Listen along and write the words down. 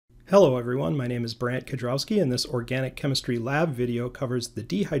Hello everyone, my name is Brant Kudrowski and this organic chemistry lab video covers the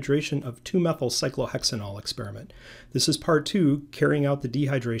dehydration of 2-Methylcyclohexanol experiment. This is part 2, carrying out the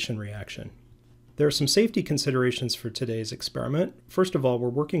dehydration reaction. There are some safety considerations for today's experiment. First of all, we're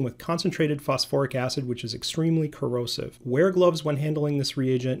working with concentrated phosphoric acid, which is extremely corrosive. Wear gloves when handling this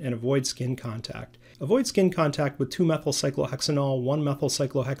reagent and avoid skin contact. Avoid skin contact with 2-Methylcyclohexanol,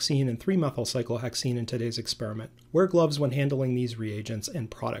 1-Methylcyclohexene, and 3-Methylcyclohexene in today's experiment. Wear gloves when handling these reagents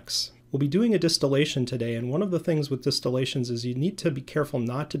and products. We'll be doing a distillation today, and one of the things with distillations is you need to be careful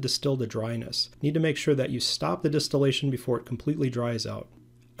not to distill to dryness. You need to make sure that you stop the distillation before it completely dries out.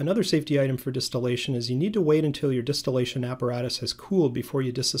 Another safety item for distillation is you need to wait until your distillation apparatus has cooled before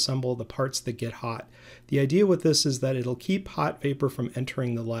you disassemble the parts that get hot. The idea with this is that it'll keep hot vapor from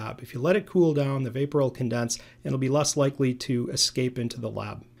entering the lab. If you let it cool down, the vapor will condense and it'll be less likely to escape into the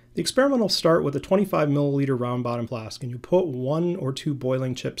lab. The experiment will start with a 25 milliliter round bottom flask, and you put 1 or 2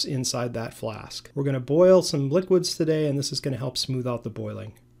 boiling chips inside that flask. We're going to boil some liquids today, and this is going to help smooth out the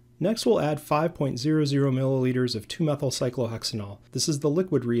boiling. Next, we'll add 5.00 milliliters of 2-Methylcyclohexanol. This is the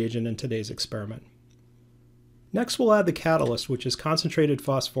liquid reagent in today's experiment. Next, we'll add the catalyst, which is concentrated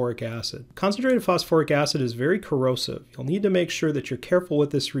phosphoric acid. Concentrated phosphoric acid is very corrosive. You'll need to make sure that you're careful with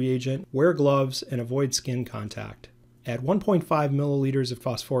this reagent, wear gloves, and avoid skin contact. Add 1.5 milliliters of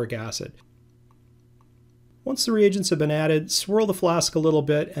phosphoric acid. Once the reagents have been added, swirl the flask a little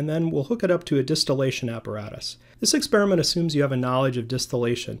bit, and then we'll hook it up to a distillation apparatus. This experiment assumes you have a knowledge of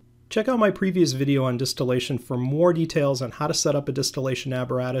distillation. Check out my previous video on distillation for more details on how to set up a distillation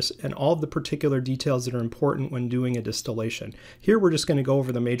apparatus and all of the particular details that are important when doing a distillation. Here we're just going to go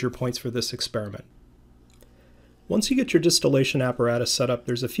over the major points for this experiment. Once you get your distillation apparatus set up,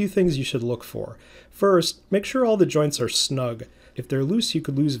 there's a few things you should look for. First, make sure all the joints are snug. If they're loose, you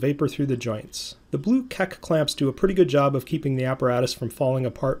could lose vapor through the joints. The blue Keck clamps do a pretty good job of keeping the apparatus from falling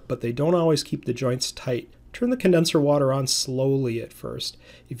apart, but they don't always keep the joints tight. Turn the condenser water on slowly at first.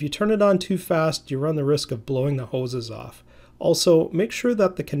 If you turn it on too fast, you run the risk of blowing the hoses off. Also, make sure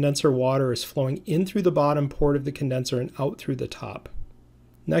that the condenser water is flowing in through the bottom port of the condenser and out through the top.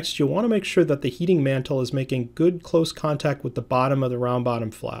 Next, you'll want to make sure that the heating mantle is making good close contact with the bottom of the round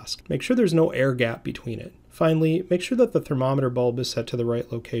bottom flask. Make sure there's no air gap between it. Finally, make sure that the thermometer bulb is set to the right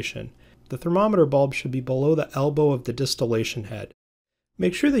location. The thermometer bulb should be below the elbow of the distillation head.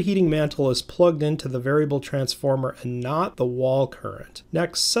 Make sure the heating mantle is plugged into the variable transformer and not the wall current.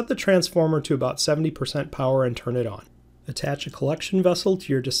 Next, set the transformer to about 70% power and turn it on. Attach a collection vessel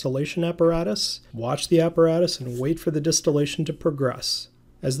to your distillation apparatus. Watch the apparatus and wait for the distillation to progress.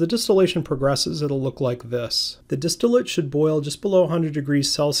 As the distillation progresses, it'll look like this. The distillate should boil just below 100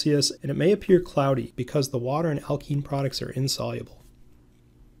 degrees Celsius, and it may appear cloudy because the water and alkene products are insoluble.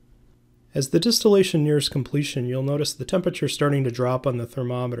 As the distillation nears completion, you'll notice the temperature starting to drop on the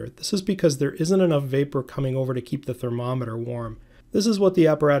thermometer. This is because there isn't enough vapor coming over to keep the thermometer warm. This is what the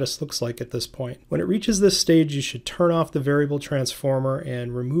apparatus looks like at this point. When it reaches this stage, you should turn off the variable transformer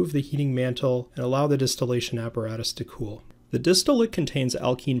and remove the heating mantle and allow the distillation apparatus to cool. The distillate contains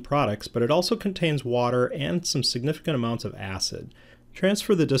alkene products, but it also contains water and some significant amounts of acid.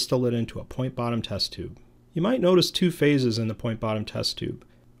 Transfer the distillate into a point bottom test tube. You might notice 2 phases in the point bottom test tube.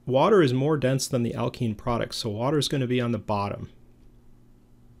 Water is more dense than the alkene products, so water is going to be on the bottom.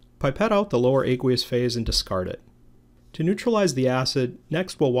 Pipette out the lower aqueous phase and discard it. To neutralize the acid,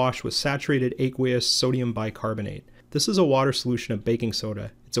 next we'll wash with saturated aqueous sodium bicarbonate. This is a water solution of baking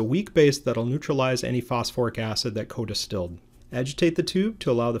soda. It's a weak base that'll neutralize any phosphoric acid that co-distilled. Agitate the tube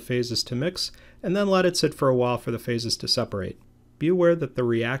to allow the phases to mix, and then let it sit for a while for the phases to separate. Be aware that the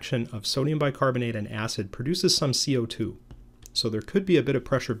reaction of sodium bicarbonate and acid produces some CO2, so there could be a bit of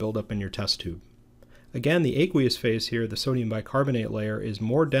pressure buildup in your test tube. Again, the aqueous phase here, the sodium bicarbonate layer, is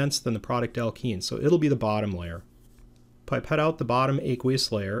more dense than the product alkene, so it'll be the bottom layer. Pipette out the bottom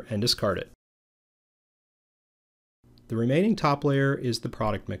aqueous layer and discard it. The remaining top layer is the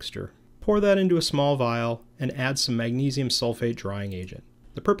product mixture. Pour that into a small vial and add some magnesium sulfate drying agent.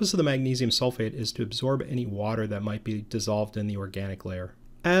 The purpose of the magnesium sulfate is to absorb any water that might be dissolved in the organic layer.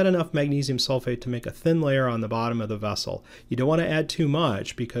 Add enough magnesium sulfate to make a thin layer on the bottom of the vessel. You don't want to add too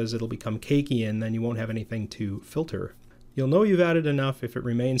much because it'll become cakey and then you won't have anything to filter. You'll know you've added enough if it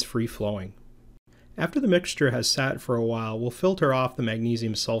remains free-flowing. After the mixture has sat for a while, we'll filter off the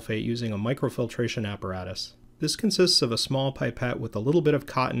magnesium sulfate using a microfiltration apparatus. This consists of a small pipette with a little bit of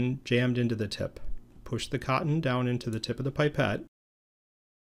cotton jammed into the tip. Push the cotton down into the tip of the pipette,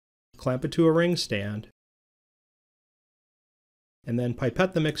 clamp it to a ring stand, and then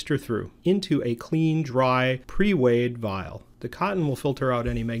pipette the mixture through into a clean, dry, pre-weighed vial. The cotton will filter out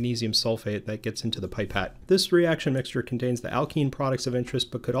any magnesium sulfate that gets into the pipette. This reaction mixture contains the alkene products of interest,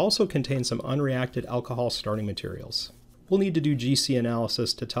 but could also contain some unreacted alcohol starting materials. We'll need to do GC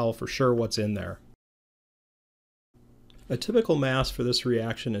analysis to tell for sure what's in there. A typical mass for this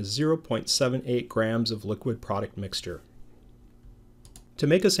reaction is 0.78 grams of liquid product mixture. To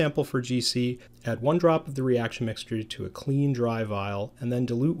make a sample for GC, add 1 drop of the reaction mixture to a clean, dry vial, and then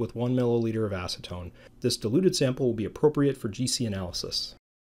dilute with 1 milliliter of acetone. This diluted sample will be appropriate for GC analysis.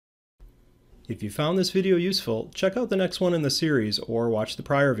 If you found this video useful, check out the next one in the series or watch the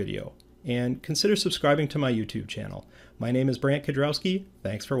prior video. And consider subscribing to my YouTube channel. My name is Brant Kudrowski.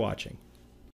 Thanks for watching.